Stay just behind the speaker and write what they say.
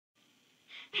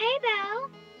Hey, Belle!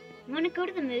 Want to go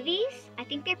to the movies? I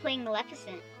think they're playing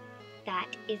Maleficent. That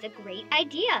is a great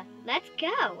idea. Let's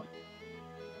go.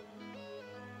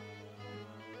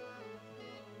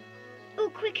 Oh,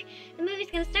 quick! The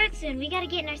movie's gonna start soon. We gotta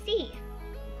get in our seat.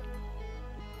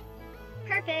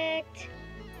 Perfect.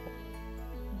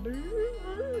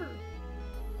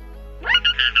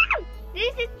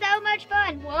 This is so much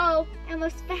fun. Whoa, I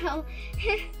almost fell.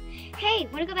 Hey,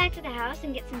 wanna go back to the house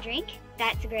and get some drink?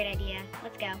 That's a great idea.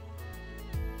 Let's go.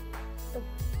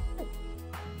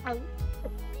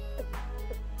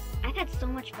 I've had so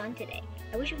much fun today.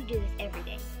 I wish we could do this every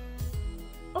day.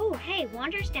 Oh, hey,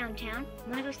 Wander's downtown.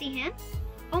 Wanna go see him?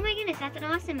 Oh my goodness, that's an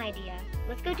awesome idea.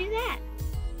 Let's go do that.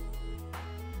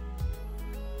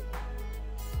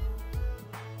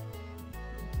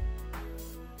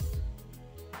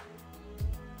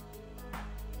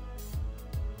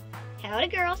 Howdy,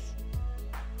 girls.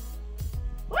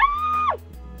 Woo!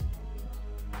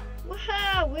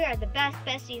 Whoa, we are the best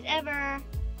besties ever.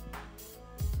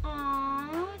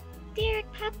 Aww, Derek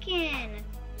Pumpkin.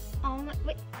 Oh my,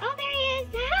 wait, oh there he is.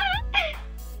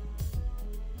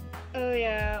 Oh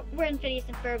yeah, we're in Phineas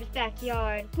and Ferb's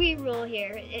backyard. We rule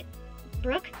here.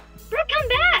 Brook? Brook, come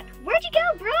back! Where'd you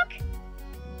go, Brook?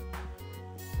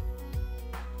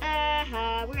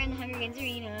 We're in the Hunger Games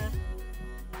arena.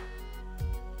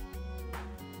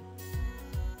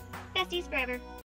 Besties Forever.